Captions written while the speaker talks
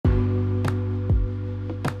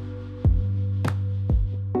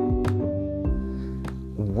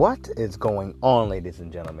What is going on, ladies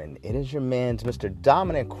and gentlemen? It is your man's Mr.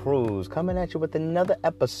 Dominic Cruz coming at you with another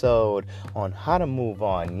episode on how to move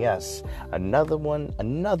on. Yes, another one.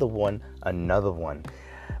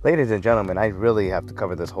 Ladies and gentlemen, I really have to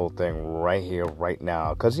cover this whole thing right here, right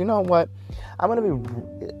now. Because you know what? I'm going to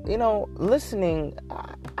be, listening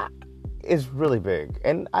is really big.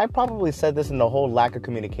 And I probably said this in the whole lack of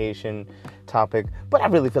communication topic. But I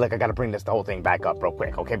really feel like I got to bring the whole thing back up real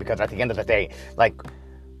quick, okay? Because at the end of the day,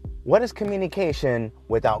 what is communication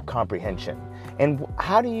without comprehension? And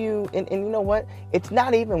how do you, and you know what? It's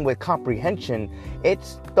not even with comprehension.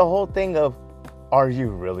 It's the whole thing of, are you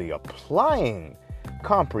really applying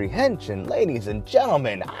comprehension? Ladies and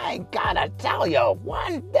gentlemen, I gotta tell you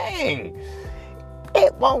one thing.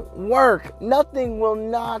 It won't work. Nothing will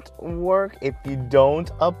not work if you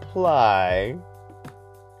don't apply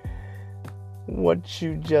what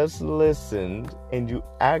you just listened and you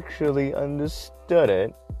actually understood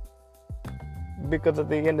it. Because at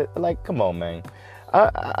the end of, come on, man.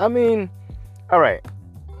 I mean, all right.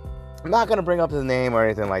 I'm not going to bring up his name or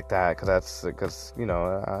anything like that because I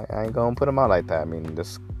ain't going to put him out like that. I mean,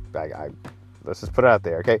 let's just put it out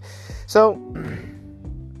there, okay? So,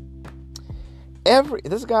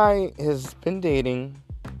 this guy has been dating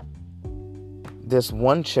this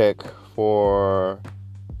one chick for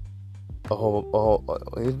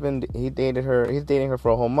he's dating her for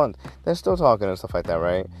a whole month. They're still talking and stuff like that,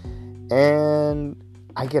 right? And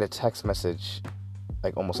I get a text message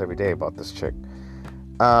almost every day about this chick.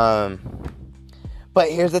 But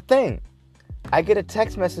here's the thing. I get a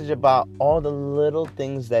text message about all the little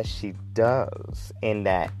things that she does, and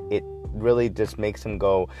that it really just makes him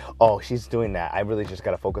go, oh, she's doing that. I really just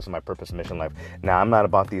got to focus on my purpose and mission in life. Now, I'm not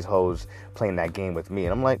about these hoes playing that game with me.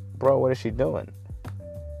 And I'm like, bro, what is she doing?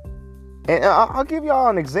 And I'll give y'all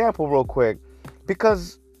an example real quick,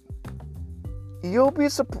 because you'll be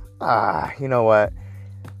surprised. You know what?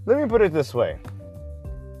 Let me put it this way.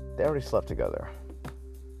 They already slept together.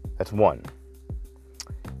 That's 1.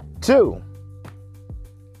 2,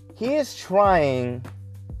 he is trying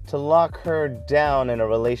to lock her down in a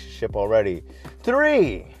relationship already.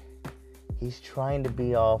 3, he's trying to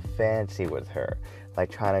be all fancy with her.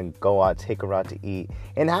 Trying to go out, take her out to eat.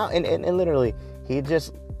 And literally, he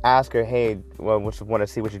just asked her, hey, well, want to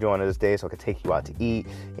see what you're doing on this day so I can take you out to eat.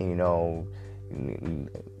 And,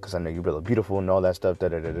 because I know you're really beautiful and all that stuff.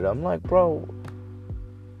 I'm like, bro,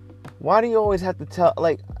 why do you always have to tell,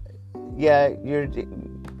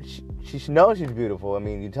 she knows she's beautiful. I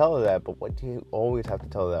mean, you tell her that, but what do you always have to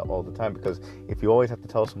tell her that all the time? Because if you always have to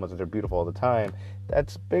tell someone that they're beautiful all the time,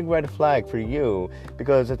 that's a big red flag for you.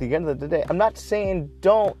 Because at the end of the day, I'm not saying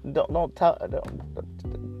don't tell.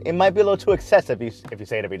 It might be a little too excessive if you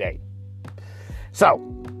say it every day. So,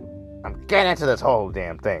 I'm getting into this whole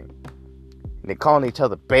damn thing. They're calling each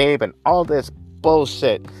other babe and all this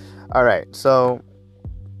bullshit. All right, so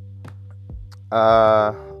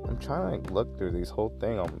I'm trying to look through this whole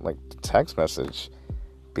thing on the text message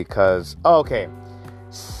because okay,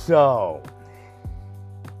 so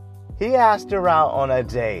he asked her out on a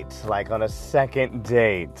date, on a second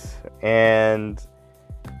date, and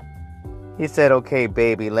he said, okay,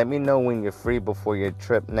 baby, let me know when you're free before your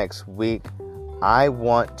trip next week. I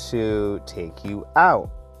want to take you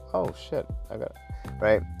out. Oh, shit. I got it.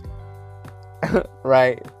 Right?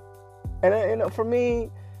 Right. And, for me,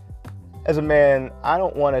 as a man, I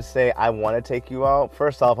don't want to say I want to take you out.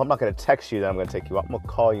 First off, I'm not going to text you that I'm going to take you out. I'm going to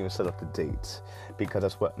call you and set up the dates. Because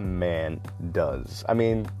that's what man does. I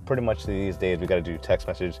mean, pretty much these days, we got to do text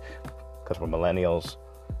message because we're millennials.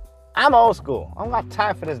 I'm old school. I don't got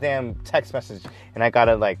time for this damn text message. And I got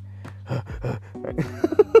to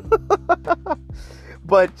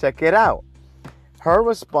But check it out. Her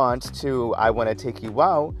response to I want to take you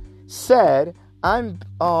out said, I'm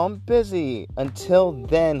busy. Until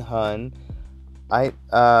then, hun, I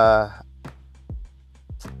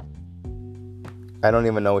don't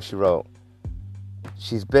even know what she wrote.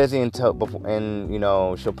 She's busy until before,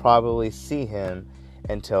 and she'll probably see him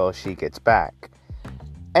until she gets back.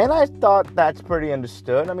 And I thought that's pretty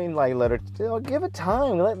understood. I mean, let her give it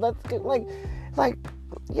time. Let's get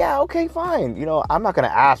yeah, okay, fine. I'm not going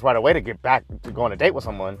to ask right away to get back to go on a date with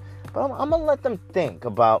someone. But I'm going to let them think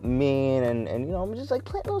about me and I'm just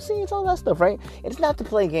plant those seeds, all that stuff, right? It's not to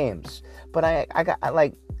play games. But I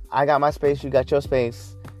got my space, you got your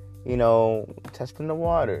space, testing the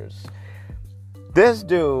waters. This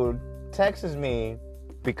dude texts me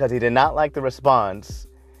because he did not like the response.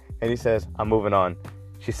 And he says, I'm moving on.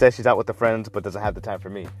 She says she's out with the friends, but doesn't have the time for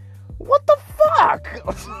me. What the fuck?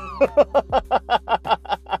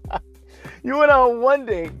 You went on one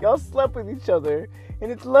date, y'all slept with each other,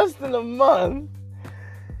 and it's less than a month,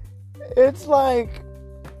 It's like,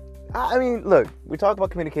 I mean, look, we talk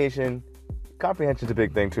about communication. Comprehension's a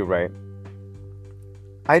big thing too, right?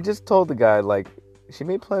 I just told the guy, like, she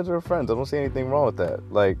made plans with her friends. I don't see anything wrong with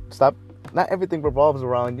that. Like, stop. Not everything revolves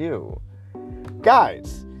around you.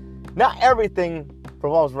 Guys, not everything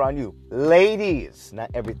revolves around you. Ladies, not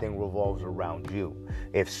everything revolves around you.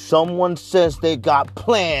 If someone says they got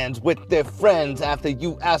plans with their friends after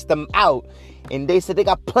you ask them out, and they said they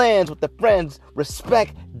got plans with their friends,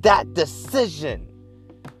 respect that decision.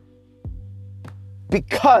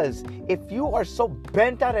 Because if you are so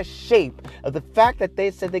bent out of shape of the fact that they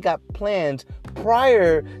said they got plans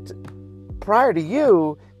prior to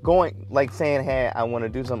you going, like saying, hey, I want to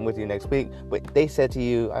do something with you next week, but they said to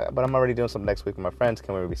you, but I'm already doing something next week with my friends,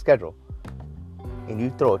 can we reschedule? And you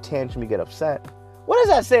throw a tantrum, you get upset. What does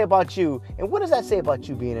that say about you? And what does that say about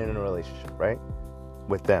you being in a relationship, right?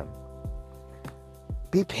 With them.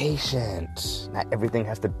 Be patient. Not everything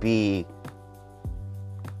has to be ...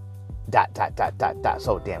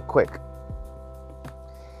 so damn quick.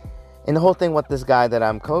 And the whole thing with this guy that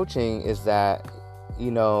I'm coaching is that, you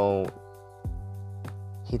know,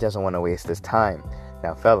 he doesn't want to waste his time.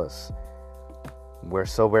 Now, fellas, we're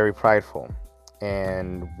so very prideful,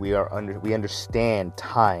 and we understand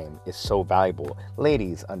time is so valuable.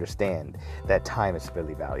 Ladies understand that time is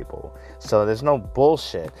really valuable. So there's no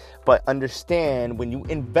bullshit. But understand, when you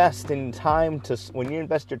invest your time to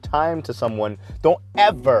someone, don't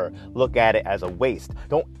ever look at it as a waste.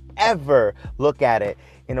 Don't ever look at it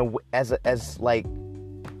as like,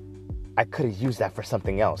 I could have used that for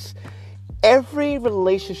something else. Every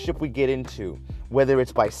relationship we get into, whether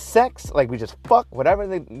it's by sex, like we just fuck, whatever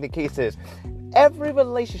the case is, every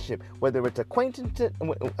relationship, whether it's acquaintances,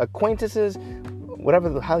 whatever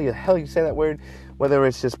the hell you say that word, whether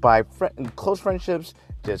it's just by close friendships,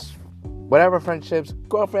 just whatever friendships,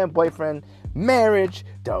 girlfriend, boyfriend, marriage,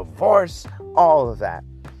 divorce, all of that.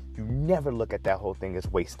 You never look at that whole thing as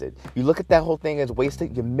wasted. You look at that whole thing as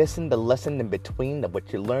wasted, you're missing the lesson in between of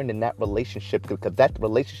what you learned in that relationship, because that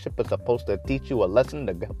relationship is supposed to teach you a lesson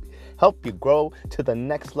to help you grow to the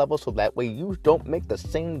next level, so that way you don't make the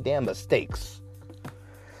same damn mistakes.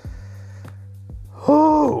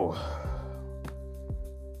 Whew.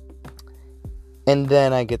 And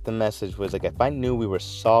then I get the message was like, if I knew we were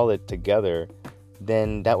solid together,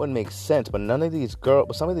 then that would make sense. But some of these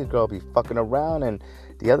girls be fucking around, and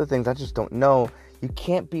the other things I just don't know. You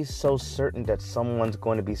can't be so certain that someone's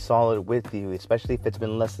going to be solid with you, especially if it's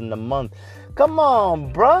been less than a month. Come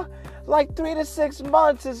on, bruh. Like 3 to 6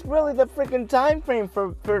 months is really the freaking time frame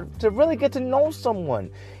to really get to know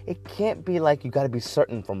someone. It can't be like you got to be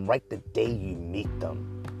certain from right the day you meet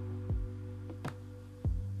them.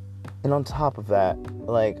 And on top of that,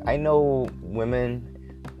 like, I know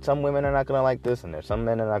some women are not going to like this, and there's some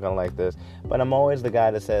men that are not going to like this, but I'm always the guy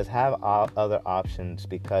that says have other options,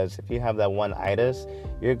 because if you have that one itis,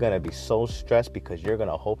 you're going to be so stressed because you're going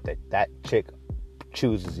to hope that chick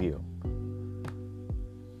chooses you. I'm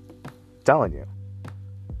telling you.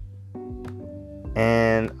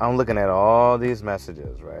 And I'm looking at all these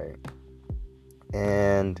messages, right?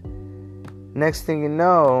 And next thing you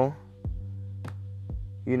know,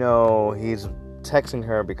 he's texting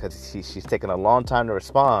her because she's taking a long time to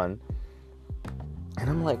respond. And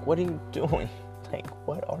I'm like, what are you doing? Like,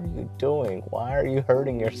 what are you doing? Why are you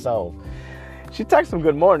hurting yourself? She texts him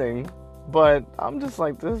good morning, but I'm just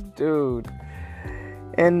like, this dude.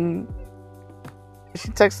 And she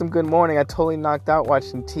texts him good morning. I totally knocked out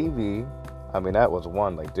watching TV. I mean, that was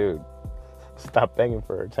one, like, dude, stop begging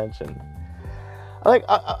for her attention. Like,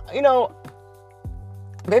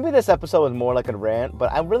 maybe this episode was more like a rant,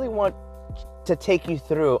 but I really want to take you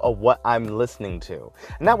through of what I'm listening to.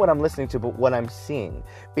 Not what I'm listening to, but what I'm seeing.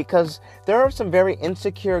 Because there are some very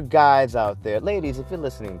insecure guys out there. Ladies, if you're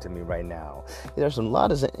listening to me right now, there's a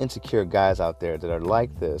lot of insecure guys out there that are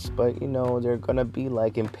like this, but they're gonna be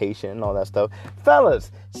like impatient and all that stuff.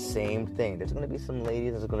 Fellas, same thing. There's gonna be some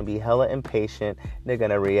ladies that's gonna be hella impatient. They're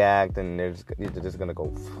gonna react, and they're just gonna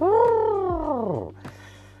go.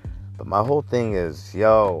 But my whole thing is,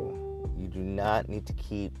 you do not need to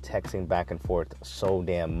keep texting back and forth so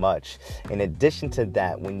damn much. In addition to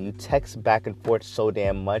that, when you text back and forth so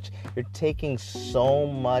damn much, you're taking so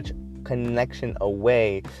much connection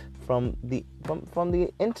away from the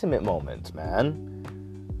intimate moments, man.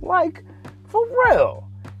 Like, for real.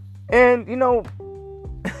 And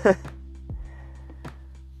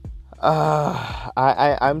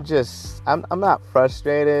I'm not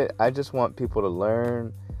frustrated. I just want people to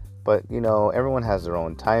learn. But, everyone has their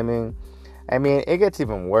own timing. I mean, it gets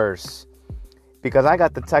even worse, because I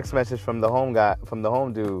got the text message from the homeboy,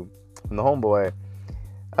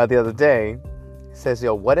 the other day, says,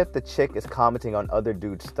 yo, what if the chick is commenting on other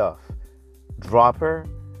dudes' stuff? Drop her?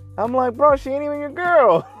 I'm like, bro, she ain't even your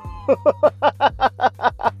girl.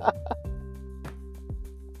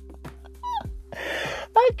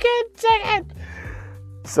 I can't take it.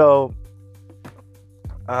 So,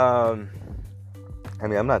 I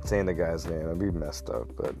mean, I'm not saying the guy's name. I'd be messed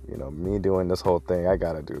up. But, you know, me doing this whole thing, I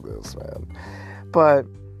gotta do this, man. But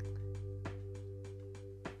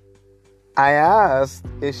I asked,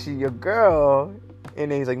 is she your girl?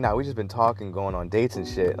 And then he's like, nah, we just been talking, going on dates and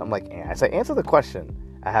shit. I'm like, I said, answer the question.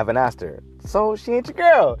 I haven't asked her. So she ain't your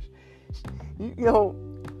girl. You know,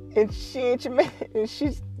 and she ain't your man. And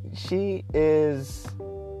she is,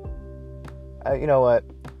 you know what?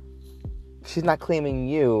 She's not claiming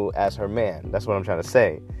you as her man. That's what I'm trying to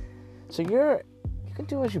say. So you can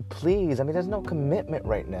do as you please. I mean, there's no commitment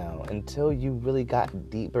right now until you really got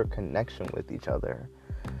deeper connection with each other.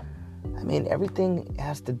 I mean, everything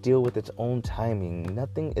has to deal with its own timing.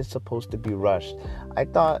 Nothing is supposed to be rushed. I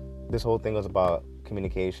thought this whole thing was about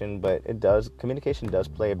communication, but communication does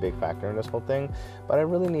play a big factor in this whole thing. But I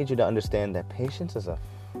really need you to understand that patience is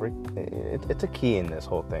it's a key in this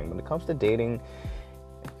whole thing. When it comes to dating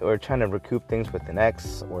or trying to recoup things with an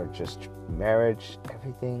ex or just marriage,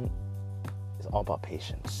 everything is all about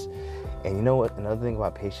patience. And you know what? Another thing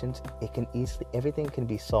about patience, everything can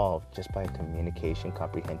be solved just by communication,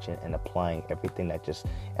 comprehension, and applying everything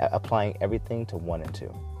to 1 and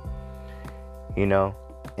 2. You know?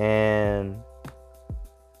 And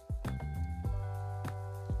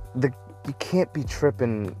you can't be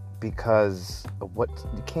tripping because of what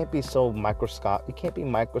you can't be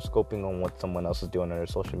microscoping on what someone else is doing on their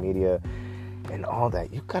social media and all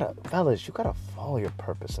that. You gotta follow your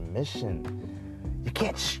purpose and mission. You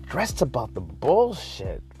can't stress about the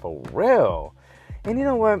bullshit, for real. And you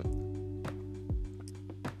know what?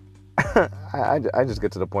 I just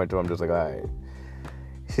get to the point where I'm just like, all right.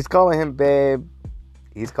 She's calling him babe.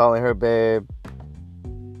 He's calling her babe.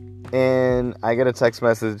 And I get a text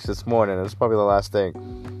message this morning. It's probably the last thing.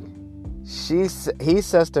 He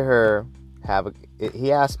says to her,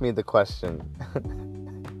 he asked me the question.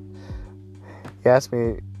 He asked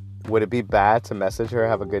me, would it be bad to message her,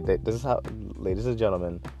 have a good day? This is how, ladies and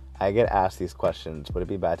gentlemen, I get asked these questions. Would it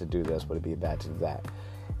be bad to do this? Would it be bad to do that?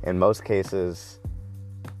 In most cases,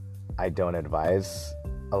 I don't advise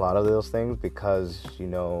a lot of those things because, you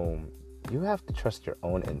know, you have to trust your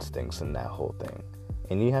own instincts in that whole thing.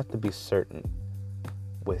 And you have to be certain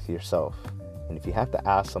with yourself. And if you have to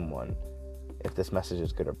ask someone if this message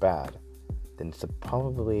is good or bad, then it's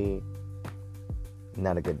probably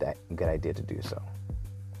not a good idea to do so.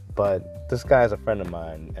 But this guy is a friend of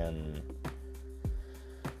mine, and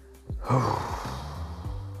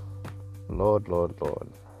Lord,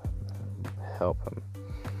 help him.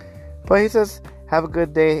 But he says, have a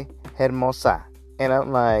good day, hermosa. And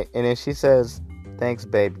I'm like, and then she says, thanks,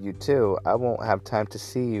 babe, you too. I won't have time to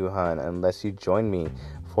see you, hun, unless you join me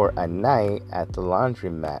for a night at the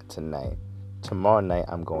laundromat tonight. Tomorrow night,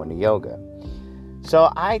 I'm going to yoga.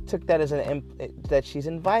 So I took that as that she's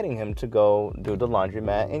inviting him to go do the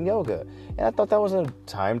laundromat and yoga. And I thought that was a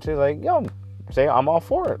time to say I'm all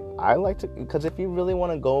for it. I like to, because if you really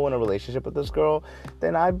want to go in a relationship with this girl,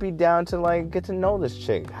 then I'd be down to get to know this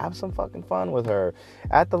chick. Have some fucking fun with her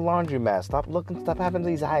at the laundromat. Stop having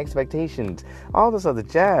these high expectations. All this other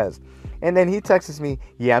jazz. And then he texts me,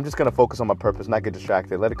 yeah, I'm just going to focus on my purpose, not get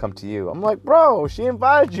distracted. Let it come to you. I'm like, bro, she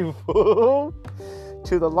invited you, fool,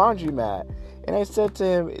 to the laundromat. And I said to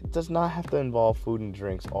him, it does not have to involve food and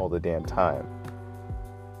drinks all the damn time.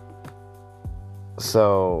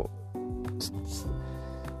 So,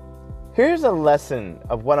 here's a lesson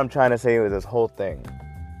of what I'm trying to say with this whole thing.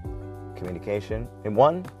 Communication. And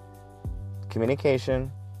 1,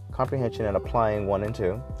 communication, comprehension, and applying 1 and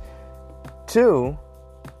 2. 2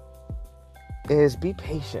 is be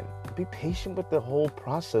patient. Be patient with the whole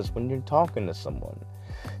process when you're talking to someone.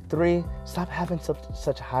 3, stop having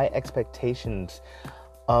such high expectations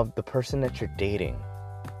of the person that you're dating.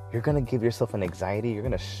 You're going to give yourself an anxiety. You're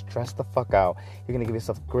going to stress the fuck out. You're going to give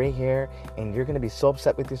yourself gray hair. And you're going to be so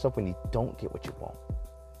upset with yourself when you don't get what you want.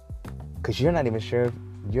 Because you're not even sure if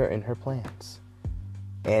you're in her plans.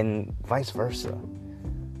 And vice versa.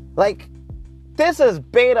 This is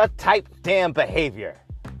beta type damn behavior.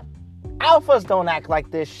 Alphas don't act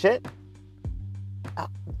like this shit.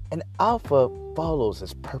 An alpha follows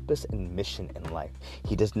his purpose and mission in life.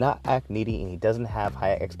 He does not act needy, and he doesn't have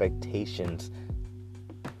high expectations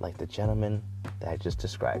like the gentleman that I just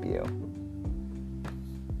described you.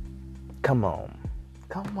 Come on.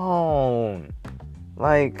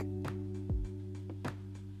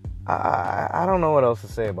 I don't know what else to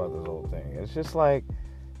say about this whole thing. It's just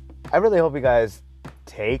I really hope you guys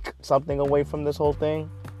take something away from this whole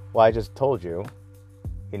thing. Well, I just told you,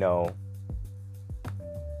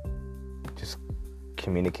 just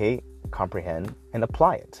communicate, comprehend, and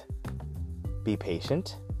apply it. Be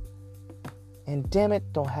patient. And damn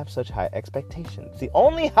it, don't have such high expectations. The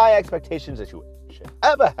only high expectations that you should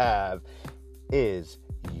ever have is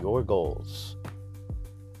your goals.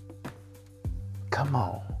 Come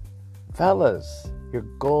on. Fellas, your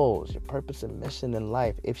goals, your purpose and mission in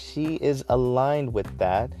life. If she is aligned with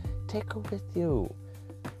that, take her with you.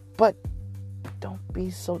 But don't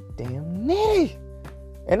be so damn needy.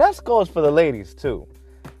 And that goes for the ladies too.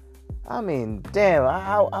 I mean, damn,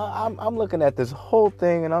 I'm looking at this whole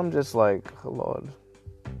thing and I'm just like, oh, Lord,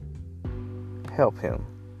 help him.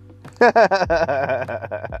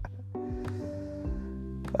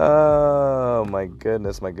 Oh, my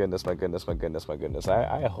goodness. I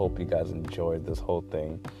hope you guys enjoyed this whole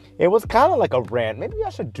thing. It was kind of like a rant. Maybe I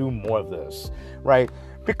should do more of this, right?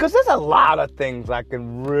 Because there's a lot of things I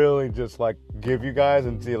can really just like give you guys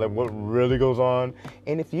and see like what really goes on.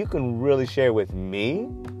 And if you can really share with me,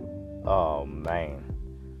 oh man,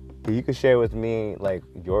 if you can share with me like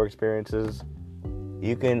your experiences,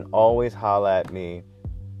 you can always holler at me.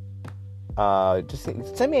 Just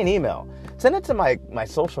send me an email. Send it to my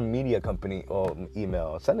social media company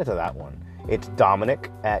email. Send it to that one. It's Dominic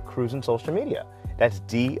at Cruisin' Social Media. That's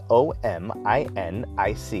DOMINIC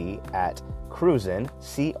at Cruisin,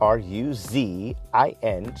 CRUZIN,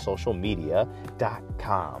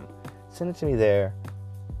 socialmedia.com. Send it to me there.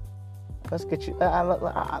 Let's get you.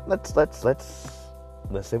 Let's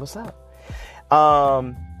say what's up.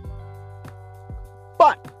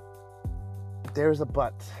 But there's a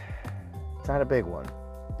but. It's not a big one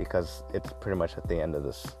because it's pretty much at the end of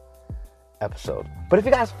this episode. But if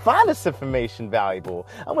you guys find this information valuable,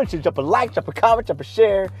 I want you to drop a like, drop a comment, drop a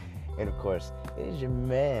share. And of course, it is your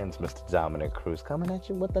man's Mr. Dominic Cruz coming at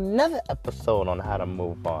you with another episode on how to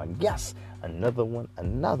move on. Yes, another one.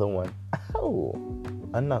 Oh,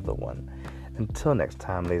 another one. Until next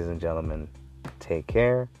time, ladies and gentlemen, take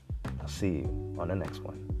care. I'll see you on the next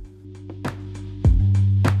one.